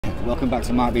Welcome back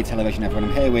to Mark B Television,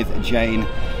 everyone. I'm here with Jane,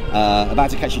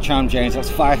 about to catch your tram, Jane, so let's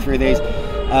fire through these.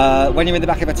 When you're in the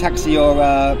back of a taxi or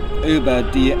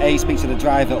Uber, do you A, speak to the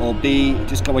driver, or B,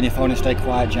 just go on your phone and stay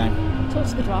quiet, Jane? Talk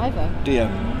to the driver. Do you?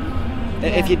 Yeah.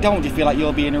 If you don't, do you feel like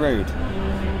you're being rude?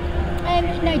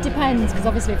 No, it depends, because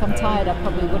obviously if I'm tired I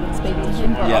probably wouldn't speak to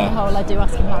him, but Yeah. on the whole I do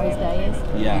ask him how his day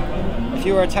is. Yeah. If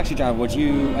you were a taxi driver, would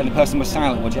you, and the person was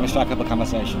silent, would you ever strike up a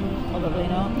conversation? Probably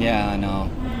not. Yeah, I know.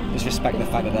 Just respect the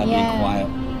fact that they're being quiet.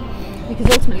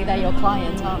 Because ultimately they're your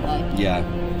client, aren't they? Yeah.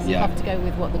 So you have to go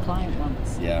with what the client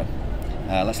wants. Yeah.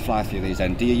 Let's fly through these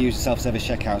then. Do you use self-service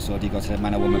checkouts, or do you go to the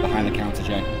man or woman behind the counter,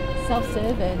 Jane?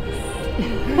 Self-service.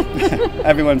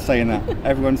 Everyone's saying that.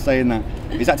 Everyone's saying that.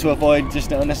 Is that to avoid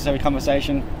just unnecessary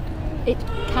conversation? It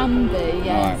can be,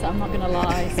 yes. Right. I'm not going to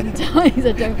lie. Sometimes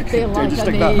I don't feel like just I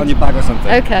stick need... that on your bag or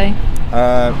something. Okay.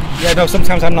 Yeah, no,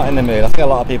 sometimes I'm not in the mood. I think a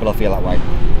lot of people will feel that way.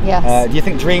 Yes. Do you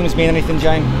think dreams mean anything,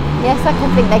 Jane? Yes, I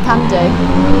can think they can do.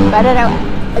 But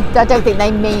I don't think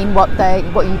they mean what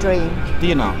you dream. Do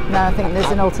you not? No, I think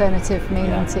there's an alternative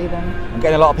meaning to them. I'm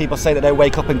getting a lot of people say that they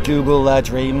wake up and Google their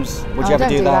dreams. Would you ever don't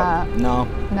do do that? that. No.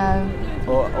 No.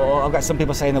 Or I've got some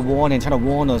people saying they're warning, trying to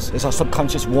warn us. It's our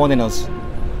subconscious warning us.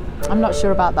 I'm not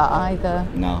sure about that either.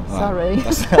 No. Sorry. Right.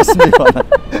 Let's move on.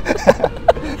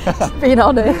 Just being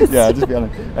honest. Yeah, just be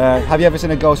honest. Have you ever seen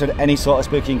a ghost or had any sort of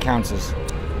spooky encounters?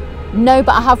 No,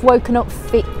 but I have woken up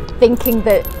thinking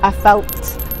that I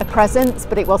felt a presence,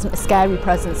 but it wasn't a scary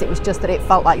presence. It was just that it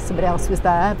felt like somebody else was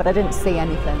there, but I didn't see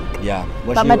anything. Yeah.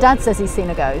 But my dad says he's seen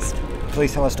a ghost.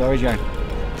 Please tell a story, Jane.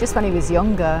 Just when he was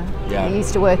younger. Yeah. He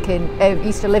used to work in,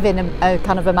 used to live in a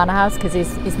kind of a manor house, because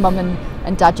his mum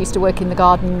and dad used to work in the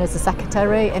garden as a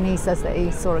secretary, and he says that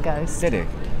he saw a ghost. Did he?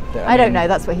 I don't know,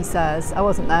 that's what he says. I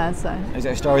wasn't there, so. Is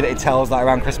it a story that he tells like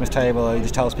around Christmas table, or he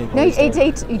just tells people? No,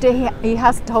 he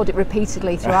has told it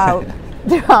repeatedly throughout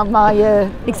my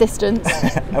existence.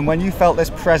 And when you felt this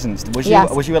presence, was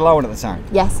you alone at the time?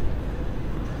 Yes.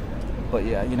 But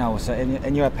yeah, you know, so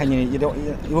in your opinion, you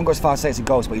wouldn't go as far as say it's a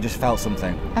ghost, but you just felt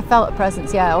something. I felt a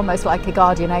presence, yeah, almost like a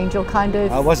guardian angel kind of.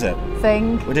 Oh, was it?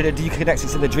 Thing. Or did you connect it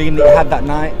to the dream that you had that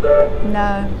night?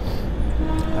 No.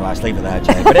 Oh, let's leave it there,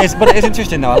 Jay. But it is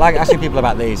interesting though. I like asking people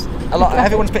about these.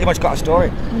 Everyone's pretty much got a story.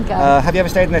 Okay. Have you ever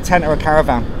stayed in a tent or a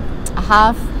caravan? I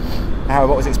have.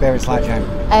 What was the experience like, Jane?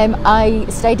 I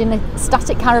stayed in a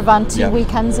static caravan 2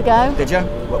 weekends ago. Did you?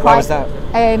 Where was that?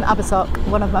 Abersock.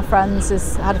 One of my friends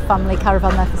has had a family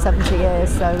caravan there for 70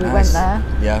 years, so we went there.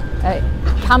 Yeah.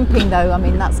 Camping though, I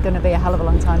mean, that's going to be a hell of a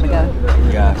long time ago.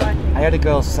 Yeah. I heard a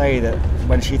girl say that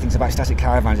when she thinks about static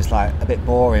caravans, it's like a bit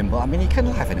boring, but I mean, you can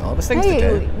liven it up. There's things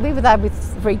to do. We were there with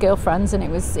 3 girlfriends, and it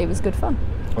was good fun.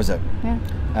 Was it?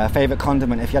 Yeah. Favourite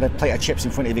condiment? If you had a plate of chips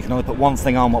in front of you, you can only put one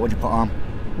thing on, what would you put on?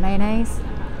 Mayonnaise.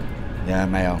 Yeah,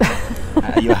 mayo.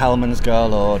 Are you a Hellman's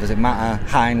girl, or does it matter?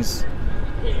 Heinz?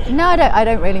 No, I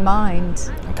don't really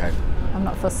mind. Okay. I'm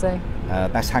not fussy.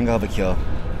 Best hangover cure?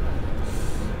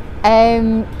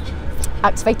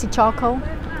 Activated charcoal.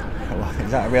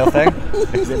 Is that a real thing?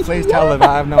 Is it? Please tell them.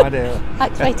 I have no idea.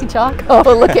 Activated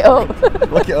charcoal. Look it up.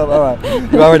 Look it up. All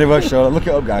right. You already were sure. Look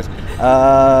it up, guys.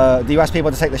 Do you ask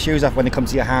people to take their shoes off when they come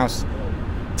to your house?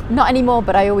 Not anymore,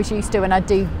 but I always used to, and I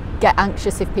do get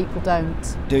anxious if people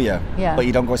don't. Do you? Yeah. But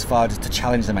you don't go as far as to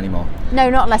challenge them anymore? No,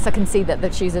 not unless I can see that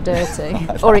the shoes are dirty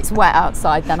or it's wet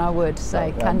outside, then I would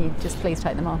say, can you just please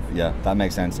take them off? Yeah, that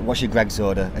makes sense. What's your Greggs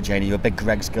order, Jane? Are you a big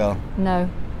Greggs girl? No.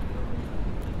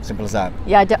 Simple as that?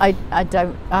 Yeah, I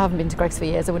haven't been to Greggs for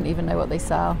years. I wouldn't even know what they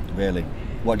sell. Really?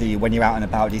 What do you, when you're out and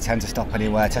about, do you tend to stop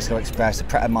anywhere, Tesco Express,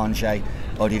 Pret a Manger,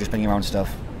 or do you just bring your own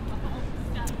stuff?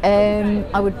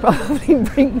 I would probably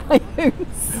bring my own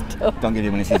stuff. Don't give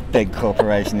your money to these big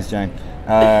corporations, Jane.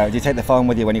 Do you take the phone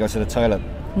with you when you go to the toilet?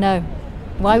 No.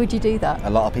 Why would you do that? A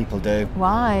lot of people do.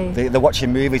 Why? They're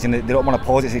watching movies and they don't want to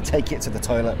pause it, so they take it to the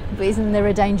toilet. But isn't there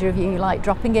a danger of you like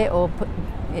dropping it or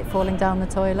it falling down the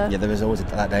toilet? Yeah, there is always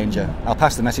that danger. I'll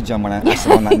pass the message on when I ask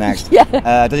them on that next.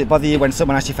 Yeah. Does it bother you when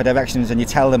someone asks you for directions and you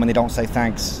tell them and they don't say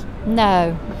thanks?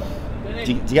 No.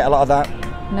 Do you get a lot of that?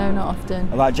 No, not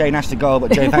often. All right, Jane has to go, but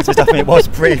Jane, thanks for stopping me. It was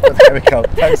brief, but there we go.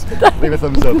 Thanks. Leave a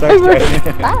thumbs up.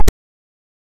 Thanks, Jane.